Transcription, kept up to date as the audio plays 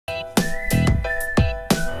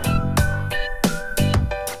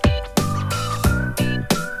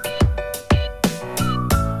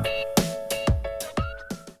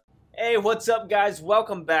What's up, guys?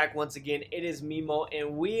 Welcome back once again. It is Mimo,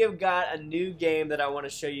 and we have got a new game that I want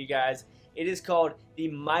to show you guys. It is called The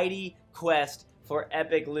Mighty Quest for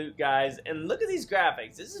Epic Loot, guys. And look at these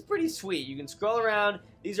graphics. This is pretty sweet. You can scroll around.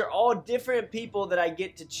 These are all different people that I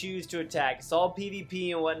get to choose to attack. It's all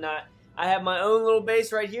PvP and whatnot. I have my own little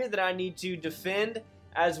base right here that I need to defend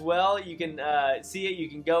as well. You can see it. You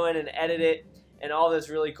can go in and edit it and all this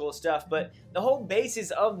really cool stuff. But the whole basis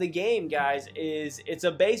of the game, guys, is it's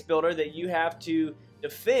a base builder that you have to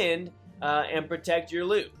defend and protect your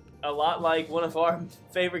loot. A lot like one of our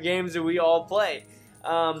favorite games that we all play.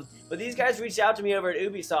 But these guys reached out to me over at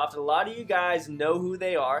Ubisoft. A lot of you guys know who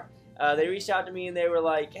they are. They reached out to me and they were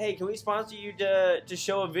like, hey, can we sponsor you to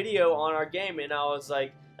show a video on our game? And I was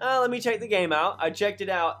like, let me check the game out. I checked it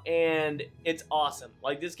out and it's awesome.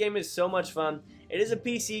 Like, this game is so much fun. It is a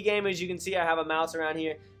PC game. As you can see, I have a mouse around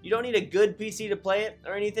here. You don't need a good PC to play it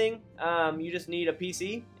or anything. You just need a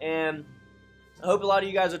PC, and I hope a lot of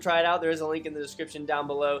you guys will try it out. There is a link in the description down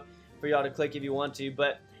below for y'all to click if you want to.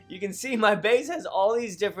 But you can see my base has all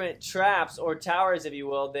these different traps or towers, if you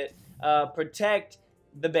will, that protect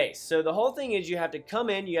the base. So the whole thing is you have to come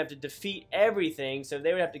in, you have to defeat everything. So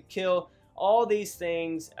they would have to kill all these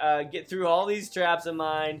things, get through all these traps of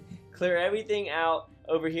mine, clear everything out.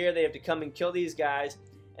 Over here, they have to come and kill these guys,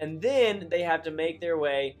 and then they have to make their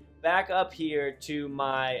way back up here to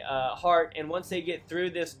my heart. And once they get through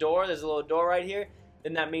this door, there's a little door right here,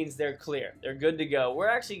 then that means they're clear. They're good to go. We're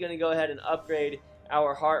actually going to go ahead and upgrade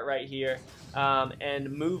our heart right here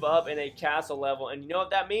and move up in a castle level. And you know what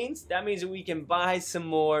that means? That means that we can buy some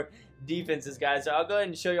more defenses, guys. So I'll go ahead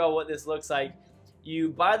and show y'all what this looks like. You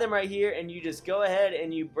buy them right here, and you just go ahead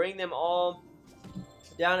and you bring them all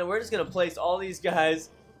down, and we're just going to place all these guys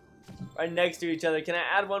right next to each other. Can I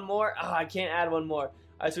add one more? Oh, I can't add one more.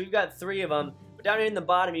 Alright, so we've got 3 of them. But down here in the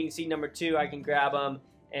bottom, you can see number 2. I can grab them,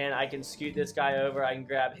 and I can scoot this guy over. I can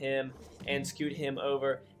grab him and scoot him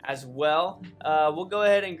over as well. We'll go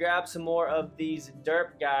ahead and grab some more of these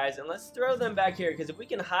derp guys, and let's throw them back here, because if we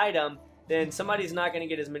can hide them, then somebody's not going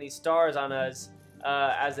to get as many stars on us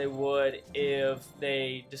as they would if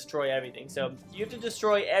they destroy everything. So you have to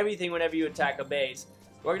destroy everything whenever you attack a base.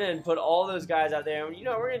 We're going to put all those guys out there. And, you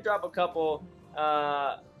know, we're going to drop a couple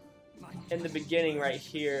in the beginning right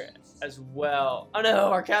here as well. Oh,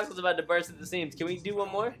 no, our castle's about to burst at the seams. Can we do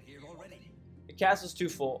one more? The castle's too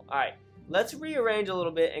full. All right, let's rearrange a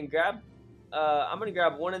little bit and grab... I'm going to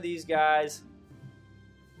grab one of these guys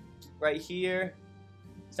right here.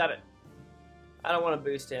 Stop it. I don't want to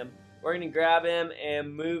boost him. We're going to grab him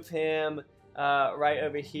and move him right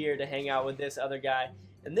over here to hang out with this other guy.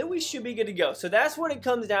 And then we should be good to go. So that's what it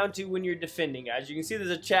comes down to when you're defending, guys. You can see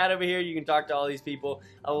there's a chat over here. You can talk to all these people.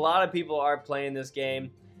 A lot of people are playing this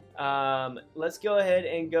game. Let's go ahead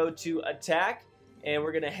and go to attack. And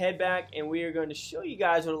we're going to head back, and we are going to show you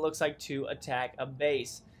guys what it looks like to attack a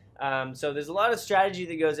base. So there's a lot of strategy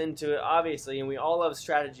that goes into it, obviously, and we all love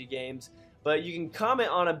strategy games. But you can comment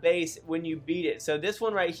on a base when you beat it. So this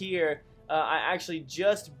one right here, I actually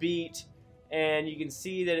just beat... And you can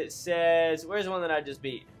see that it says, where's the one that I just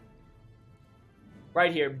beat?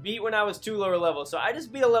 Right here, beat when I was 2 lower levels. So I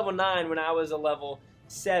just beat a level 9 when I was a level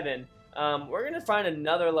 7. We're going to find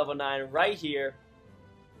another level 9 right here.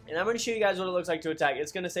 And I'm going to show you guys what it looks like to attack.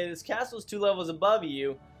 It's going to say this castle is 2 levels above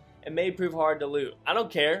you and may prove hard to loot. I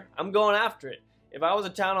don't care. I'm going after it. If I was a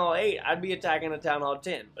Town Hall 8, I'd be attacking a Town Hall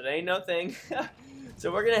 10. But it ain't no thing.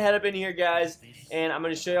 So we're going to head up in here, guys, and I'm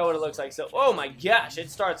going to show you what it looks like. So, oh my gosh, it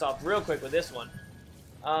starts off real quick with this one.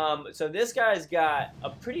 So this guy's got a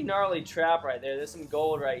pretty gnarly trap right there. There's some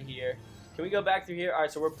gold right here. Can we go back through here? All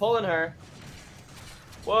right, so we're pulling her.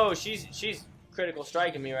 Whoa, she's critical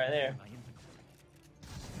striking me right there.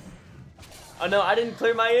 Oh, no, I didn't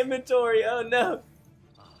clear my inventory. Oh, no.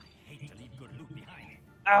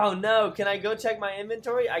 Oh, no, can I go check my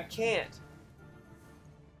inventory? I can't.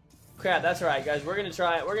 Crap, that's alright, guys. We're gonna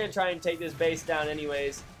try and take this base down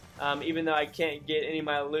anyways. Even though I can't get any of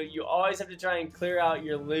my loot. You always have to try and clear out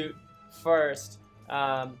your loot first.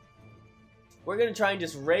 We're gonna try and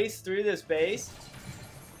just race through this base.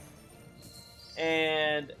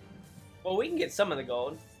 And well, we can get some of the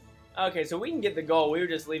gold. Okay, so we can get the gold. We were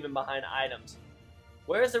just leaving behind items.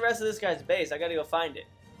 Where's the rest of this guy's base? I gotta go find it.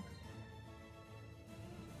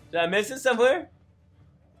 Did I miss it somewhere?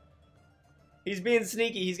 He's being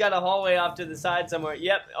sneaky. He's got a hallway off to the side somewhere.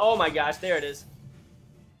 Yep. Oh my gosh, there it is.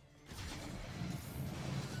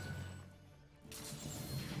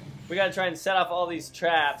 We gotta try and set off all these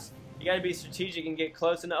traps. You gotta be strategic and get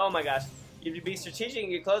close enough. Oh my gosh. You have to be strategic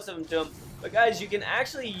and get close enough to them. But guys, you can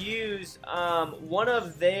actually use one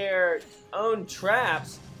of their own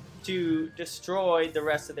traps to destroy the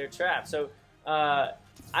rest of their trap. So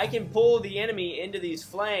I can pull the enemy into these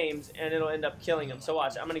flames and it'll end up killing them. So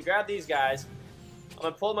watch, I'm going to grab these guys. I'm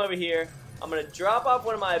going to pull them over here. I'm going to drop off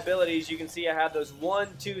one of my abilities. You can see I have those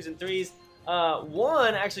 1s, 2s, and 3s.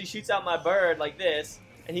 One actually shoots out my bird like this,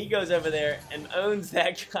 and he goes over there and owns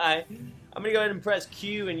that guy. I'm going to go ahead and press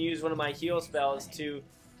Q and use one of my heal spells to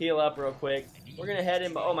heal up real quick. We're going to head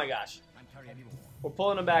in, but oh my gosh. We're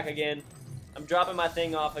pulling him back again. I'm dropping my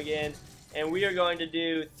thing off again, and we are going to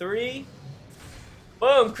do 3.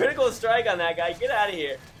 Boom! Critical strike on that guy. Get out of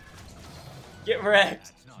here. Get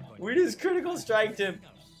wrecked. We just critical striked him.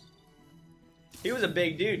 He was a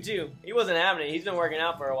big dude, too. He wasn't having it. He's been working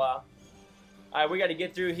out for a while. Alright, we got to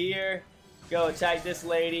get through here. Go attack this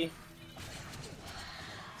lady.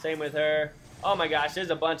 Same with her. Oh my gosh, there's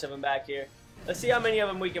a bunch of them back here. Let's see how many of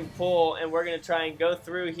them we can pull, and we're going to try and go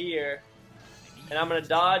through here. And I'm going to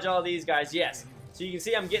dodge all these guys. Yes. So you can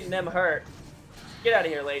see I'm getting them hurt. Get out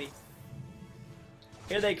of here, lady.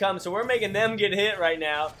 Here they come. So we're making them get hit right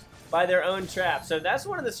now by their own trap. So that's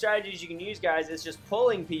one of the strategies you can use, guys, is just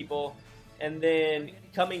pulling people and then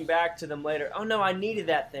coming back to them later. Oh no, I needed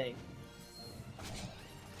that thing.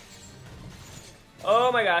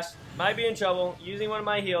 Oh my gosh. Might be in trouble. Using one of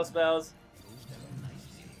my heal spells.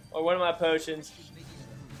 Or one of my potions.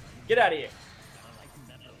 Get out of here.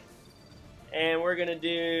 And we're going to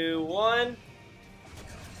do 1.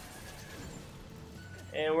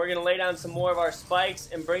 And we're going to lay down some more of our spikes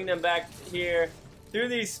and bring them back here through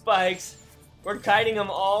these spikes. We're kiting them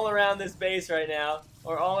all around this base right now.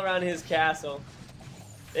 Or all around his castle.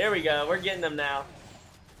 There we go. We're getting them now.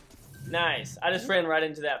 Nice. I just ran right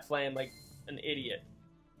into that flame like an idiot.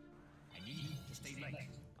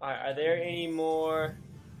 Alright, are there any more?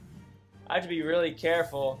 I have to be really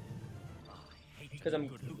careful because I'm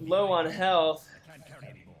low on health.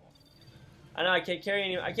 I know I can't carry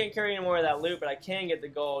any more of that loot, but I can get the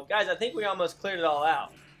gold. Guys, I think we almost cleared it all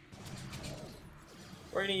out.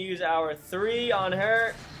 We're gonna use our 3 on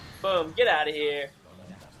her. Boom, get out of here.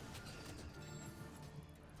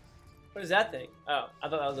 What is that thing? Oh, I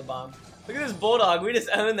thought that was a bomb. Look at this bulldog. We just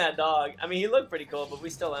owned that dog. I mean, he looked pretty cool, but we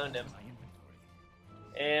still owned him.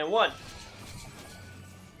 And 1.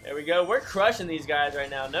 There we go. We're crushing these guys right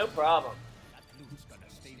now. No problem.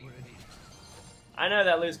 I know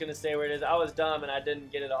that loot's going to stay where it is. I was dumb and I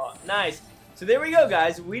didn't get it all. Nice. So there we go,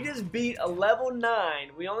 guys. We just beat a level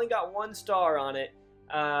 9. We only got 1 star on it.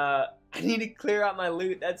 I need to clear out my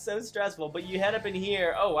loot. That's so stressful. But you head up in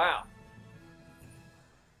here. Oh, wow.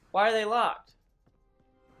 Why are they locked?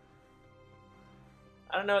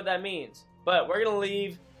 I don't know what that means. But we're going to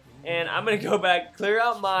leave. And I'm going to go back, clear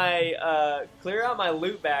out my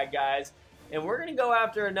loot bag, guys. And we're going to go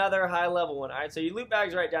after another high level one. Alright, so your loot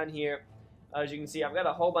bag's right down here. As you can see, I've got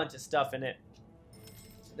a whole bunch of stuff in it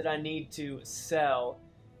that I need to sell.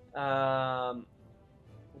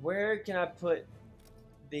 Where can I put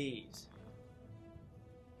these?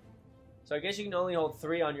 So I guess you can only hold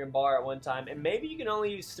 3 on your bar at one time. And maybe you can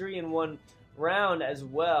only use 3 in one round as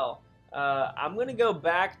well. I'm going to go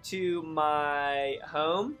back to my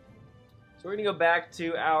home. So we're going to go back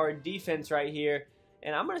to our defense right here.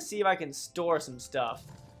 And I'm going to see if I can store some stuff.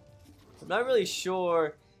 I'm not really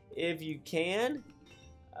sure if you can.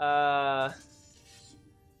 Reforge,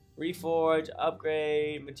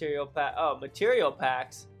 upgrade, material pack. Oh, material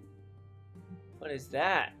packs. What is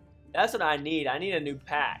that? That's what I need. I need a new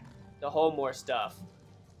pack to hold more stuff.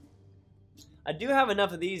 I do have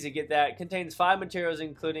enough of these to get that. It contains 5 materials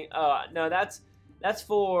including... Oh, no, that's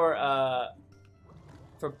for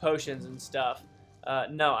potions and stuff.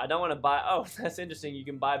 No, I don't want to buy... Oh, that's interesting. You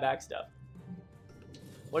can buy back stuff.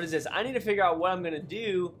 What is this? I need to figure out what I'm going to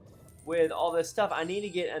do with all this stuff. I need to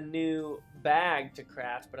get a new bag to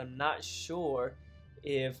craft, but I'm not sure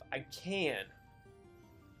if I can.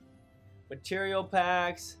 Material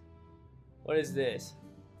packs. What is this?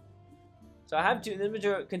 So I have 2. The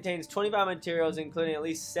inventory contains 25 materials, including at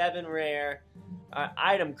least 7 rare.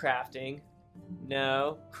 Item crafting.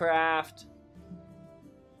 No. Craft.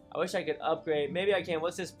 I wish I could upgrade. Maybe I can.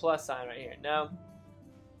 What's this plus sign right here? No.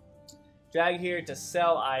 Drag here to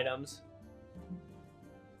sell items.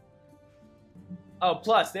 Oh,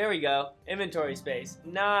 plus. There we go. Inventory space.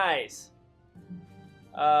 Nice.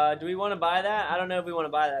 Do we want to buy that? I don't know if we want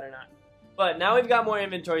to buy that or not. But now we've got more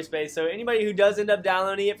inventory space, so anybody who does end up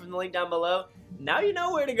downloading it from the link down below, now you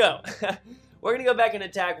know where to go. We're going to go back and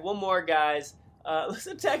attack one more, guys. Let's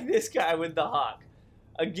attack this guy with the hawk.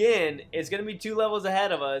 Again, it's going to be 2 levels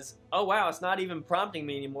ahead of us. Oh, wow, it's not even prompting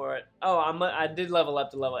me anymore. Oh, I did level up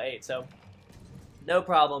to level 8, so no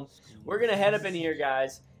problem. We're going to head up in here,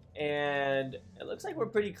 guys, and it looks like we're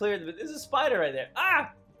pretty clear, but there's a spider right there.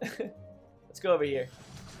 Ah! Let's go over here.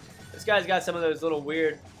 This guy's got some of those little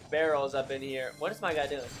weird barrels up in here. What is my guy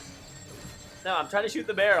doing? No, I'm trying to shoot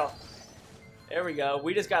the barrel. There we go.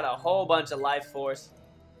 We just got a whole bunch of life force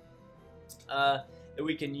that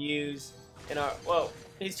we can use in our... Whoa.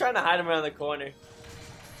 He's trying to hide him around the corner.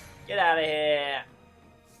 Get out of here.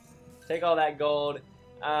 Take all that gold.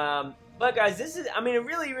 But guys, this is... I mean, it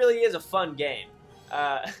really, really is a fun game.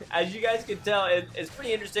 As you guys can tell, it's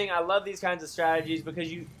pretty interesting. I love these kinds of strategies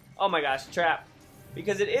because you... Oh my gosh, trap.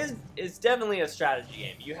 Because it's definitely a strategy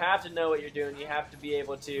game. You have to know what you're doing. You have to be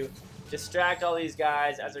able to distract all these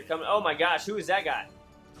guys as they're coming. Oh my gosh, who is that guy?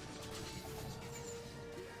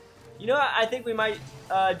 You know what I think we might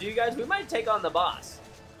do, guys? We might take on the boss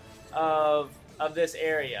of this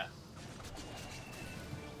area.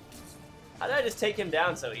 How did I just take him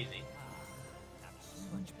down so easy?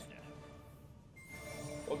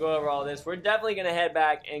 We'll go over all this. We're definitely going to head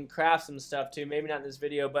back and craft some stuff too. Maybe not in this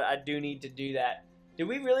video, but I do need to do that. Did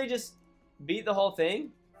we really just beat the whole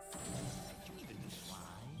thing?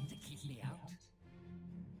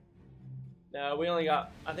 No, we only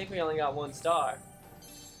got... I think we only got 1 star.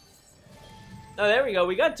 Oh, there we go.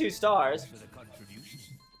 We got 2 stars.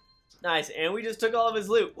 Nice, and we just took all of his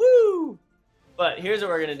loot. Woo! But here's what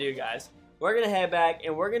we're going to do, guys. We're going to head back,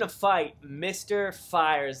 and we're going to fight Mr.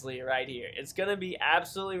 Firesley right here. It's going to be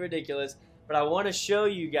absolutely ridiculous, but I want to show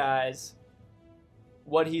you guys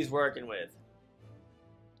what he's working with.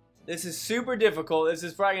 This is super difficult. This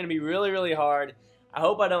is probably going to be really, really hard. I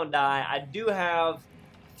hope I don't die. I do have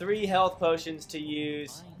 3 health potions to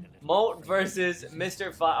use. Molt versus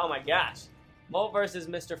Mr. Oh my gosh. Molt versus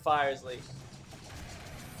Mr. Firesley.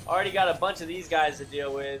 Already got a bunch of these guys to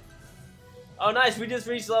deal with. Oh, nice. We just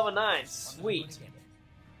reached level 9. Sweet.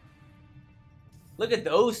 Look at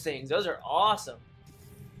those things. Those are awesome.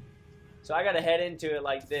 So I got to head into it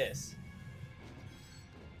like this.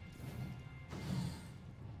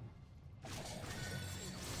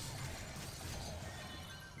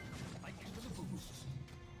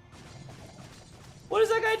 What is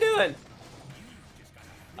that guy doing?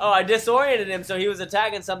 Oh, I disoriented him so he was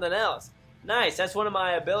attacking something else. Nice. That's one of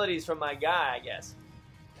my abilities from my guy, I guess.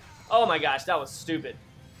 Oh my gosh, that was stupid.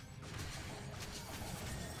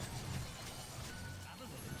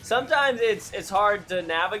 Sometimes it's hard to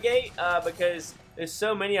navigate because there's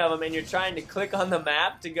so many of them and you're trying to click on the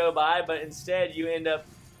map to go by, but instead you end up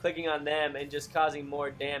clicking on them and just causing more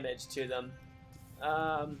damage to them.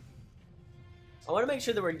 I want to make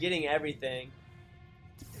sure that we're getting everything.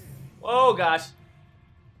 Oh gosh.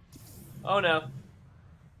 Oh no.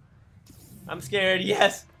 I'm scared.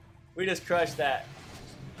 Yes. We just crushed that.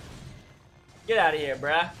 Get out of here,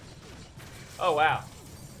 bruh. Oh, wow.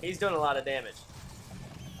 He's doing a lot of damage.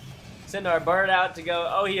 Send our bird out to go.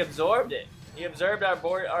 Oh, he absorbed it. He absorbed our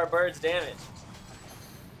bird's damage.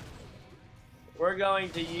 We're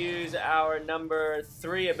going to use our number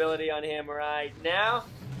 3 ability on him right now.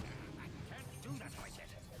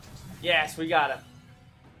 Yes, we got him.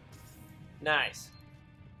 Nice.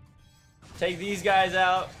 Take these guys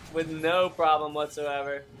out with no problem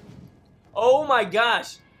whatsoever. Oh my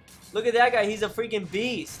gosh. Look at that guy. He's a freaking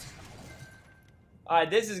beast. Alright,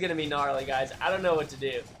 this is going to be gnarly, guys. I don't know what to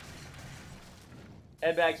do.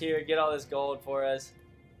 Head back here. Get all this gold for us.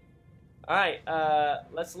 Alright,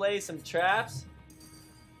 let's lay some traps.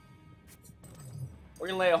 We're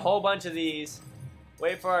going to lay a whole bunch of these.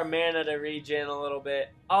 Wait for our mana to regen a little bit.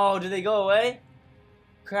 Oh, do they go away?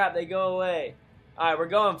 Crap, they go away. Alright, we're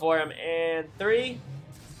going for him. And 3,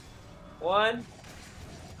 1.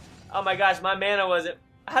 Oh my gosh, my mana wasn't...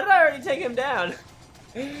 How did I already take him down?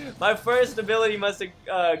 My first ability must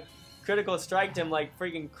have critical striked him like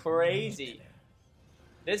freaking crazy.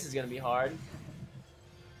 This is going to be hard.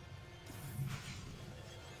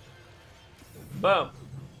 Boom.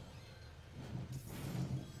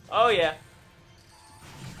 Oh yeah.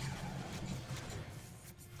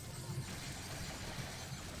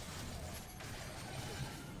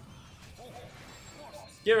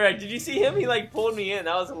 Get right. Did you see him? He like pulled me in.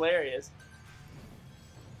 That was hilarious.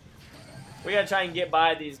 We gotta try and get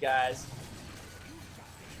by these guys.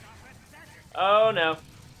 Oh no.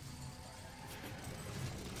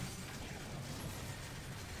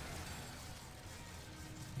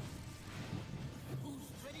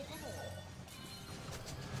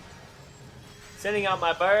 Sending out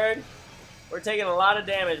my bird. We're taking a lot of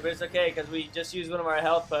damage, but it's okay because we just used one of our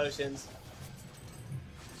health potions.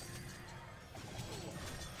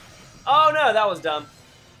 Oh no, that was dumb.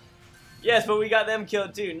 Yes, but we got them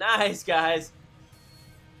killed too. Nice, guys.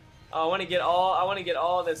 Oh, I want to get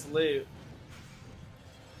all this loot.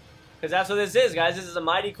 Because that's what this is, guys. This is a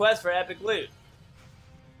mighty quest for epic loot.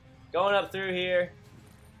 Going up through here.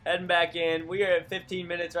 Heading back in. We are at 15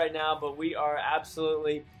 minutes right now, but we are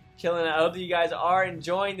absolutely killing it. I hope that you guys are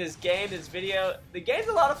enjoying this game, this video. The game's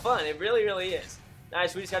a lot of fun. It really, really is.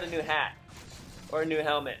 Nice. We just got a new hat. Or a new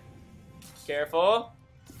helmet. Careful.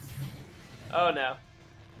 Oh, no.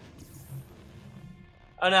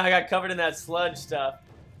 Oh, no. I got covered in that sludge stuff.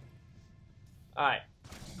 Alright.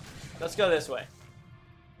 Let's go this way.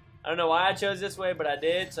 I don't know why I chose this way, but I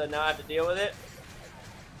did, so now I have to deal with it.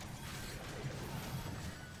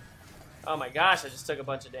 Oh my gosh, I just took a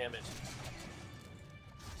bunch of damage.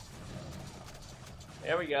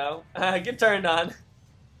 There we go. Get turned on.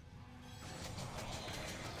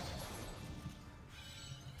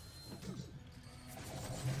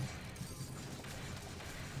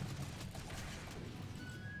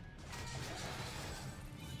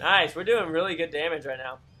 Nice, we're doing really good damage right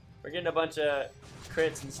now. We're getting a bunch of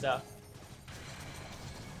crits and stuff.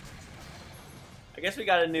 I guess we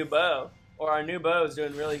got a new bow. Or our new bow is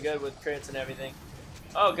doing really good with crits and everything.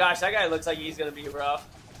 Oh gosh, that guy looks like he's going to be rough.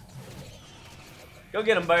 Go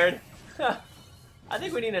get him, bird. I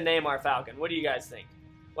think we need to name our falcon. What do you guys think?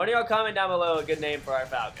 Why don't y'all comment down below a good name for our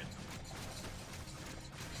falcon?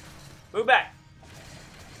 Move back.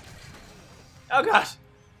 Oh gosh.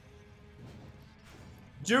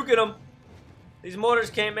 Juking him. These mortars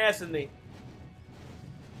can't mess with me.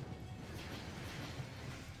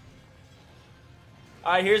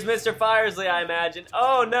 Alright, here's Mr. Firesley, I imagine.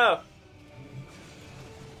 Oh, no.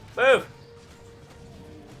 Move.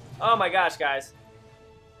 Oh, my gosh, guys.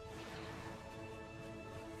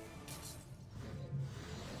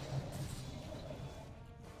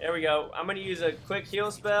 There we go. I'm going to use a quick heal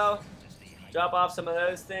spell. Drop off some of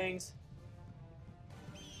those things.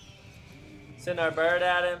 Send our bird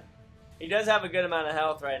at him. He does have a good amount of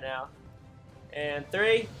health right now. And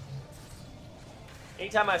 3.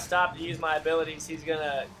 Anytime I stop to use my abilities, he's going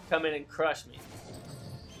to come in and crush me.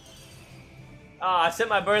 Oh, I sent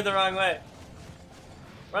my bird the wrong way.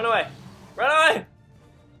 Run away. Run away!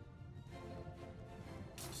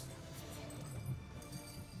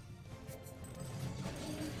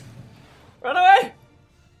 Run away!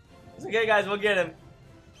 It's okay, guys. We'll get him.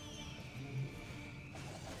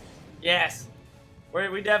 Yes.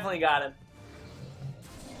 We definitely got him.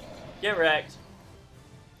 Get wrecked.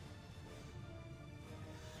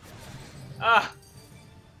 Ah!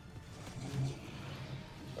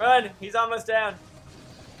 Run! He's almost down.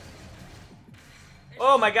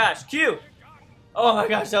 Oh my gosh, Q! Oh my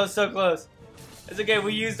gosh, that was so close. It's okay,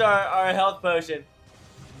 we used our health potion.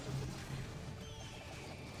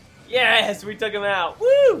 Yes, we took him out.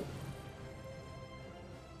 Woo!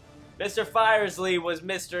 Mr. Firesley was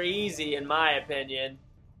Mr. Easy, in my opinion.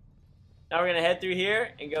 Now we're gonna head through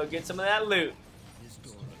here and go get some of that loot.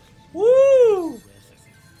 Woo!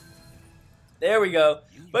 There we go.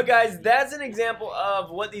 But guys, that's an example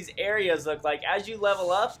of what these areas look like. As you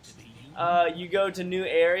level up, you go to new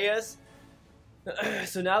areas.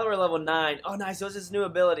 So now that we're level 9, oh nice, so it's this new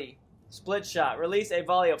ability. Split shot. Release a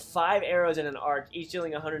volley of 5 arrows in an arc, each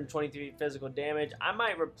dealing 123 physical damage. I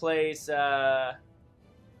might replace that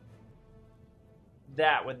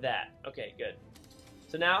with that. Okay, good.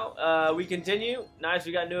 So now we continue. Nice,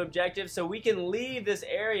 we got new objectives. So we can leave this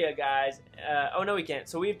area, guys. Oh no, we can't.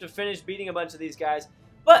 So we have to finish beating a bunch of these guys.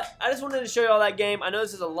 But I just wanted to show you all that game. I know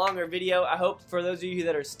this is a longer video. I hope for those of you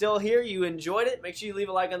that are still here, you enjoyed it. Make sure you leave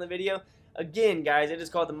a like on the video. Again, guys, it is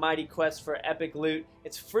called the Mighty Quest for Epic Loot.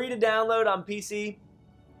 It's free to download on PC.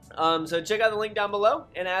 So check out the link down below.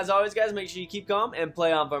 And as always, guys, make sure you keep calm and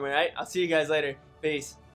play on for me, right? I'll see you guys later. Peace.